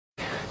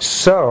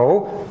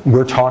So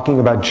we're talking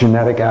about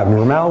genetic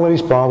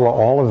abnormalities, blah, blah,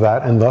 all of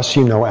that, and thus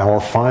you know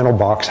our final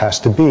box has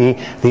to be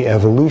the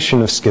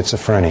evolution of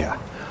schizophrenia.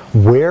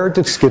 Where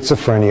did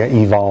schizophrenia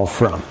evolve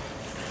from?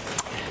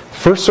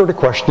 First sort of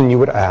question you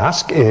would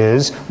ask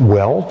is,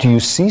 well, do you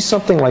see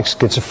something like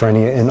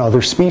schizophrenia in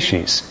other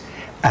species?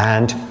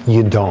 And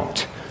you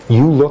don't.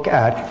 You look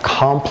at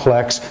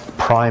complex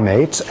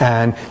primates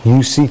and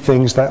you see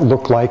things that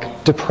look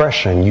like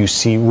depression. You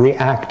see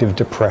reactive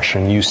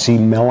depression. You see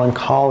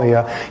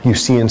melancholia. You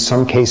see in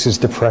some cases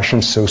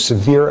depression so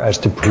severe as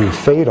to prove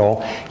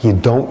fatal. You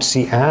don't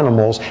see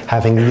animals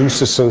having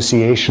loose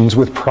associations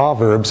with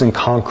proverbs and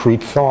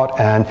concrete thought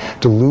and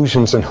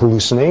delusions and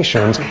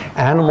hallucinations.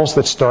 Animals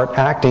that start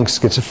acting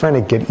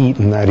schizophrenic get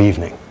eaten that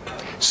evening.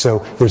 So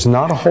there's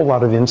not a whole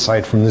lot of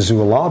insight from the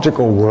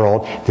zoological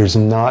world. There's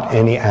not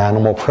any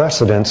animal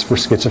precedents for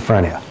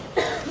schizophrenia.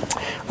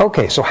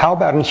 Okay, so how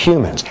about in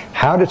humans?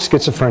 How did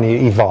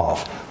schizophrenia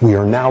evolve? We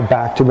are now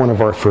back to one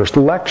of our first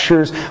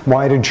lectures.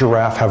 Why do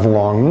giraffes have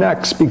long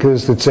necks?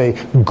 Because it's a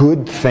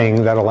good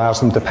thing that allows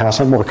them to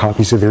pass on more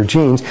copies of their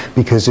genes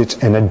because it's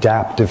an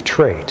adaptive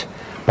trait.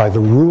 By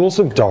the rules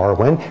of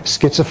Darwin,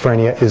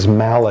 schizophrenia is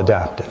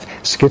maladaptive.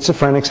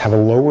 Schizophrenics have a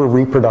lower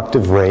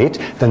reproductive rate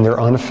than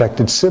their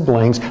unaffected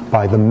siblings.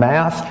 By the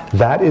math,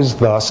 that is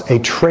thus a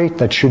trait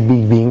that should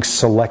be being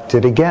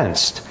selected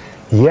against.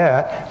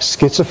 Yet,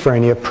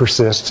 schizophrenia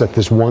persists at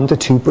this 1 to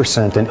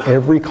 2% in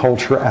every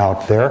culture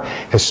out there.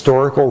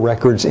 Historical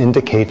records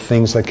indicate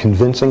things that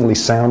convincingly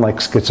sound like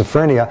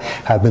schizophrenia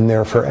have been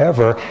there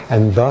forever,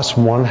 and thus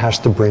one has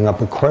to bring up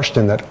a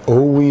question that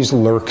always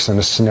lurks in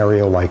a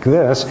scenario like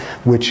this,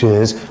 which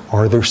is,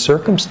 are there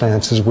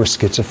circumstances where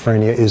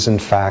schizophrenia is in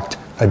fact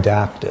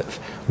adaptive,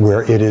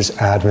 where it is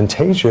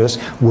advantageous,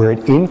 where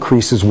it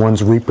increases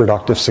one's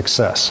reproductive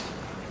success?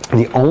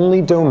 The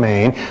only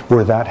domain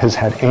where that has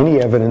had any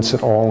evidence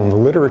at all in the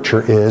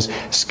literature is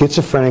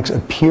schizophrenics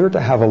appear to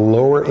have a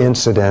lower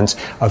incidence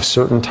of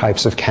certain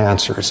types of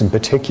cancers, in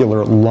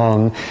particular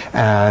lung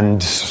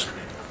and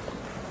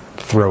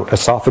throat,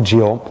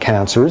 esophageal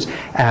cancers,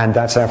 and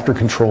that's after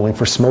controlling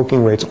for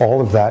smoking rates,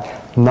 all of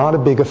that. Not a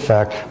big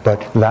effect,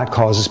 but that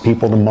causes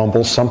people to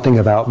mumble something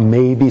about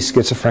maybe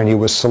schizophrenia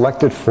was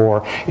selected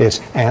for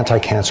its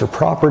anti-cancer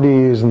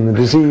properties and the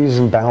disease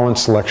and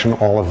balance selection,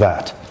 all of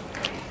that.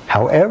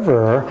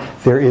 However,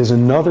 there is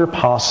another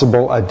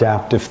possible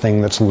adaptive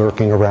thing that's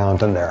lurking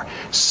around in there.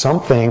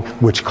 Something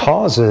which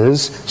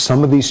causes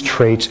some of these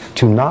traits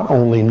to not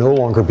only no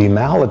longer be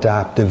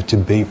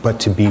maladaptive, but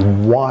to be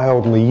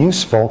wildly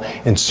useful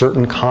in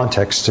certain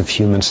contexts of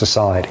human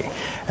society.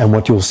 And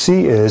what you'll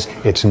see is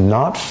it's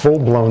not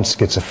full-blown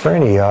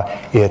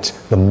schizophrenia, it's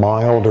the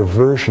milder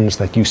versions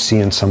that you see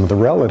in some of the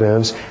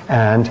relatives,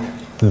 and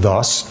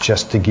thus,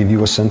 just to give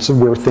you a sense of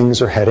where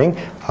things are heading,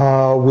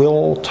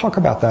 we'll talk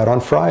about that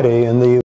on Friday in the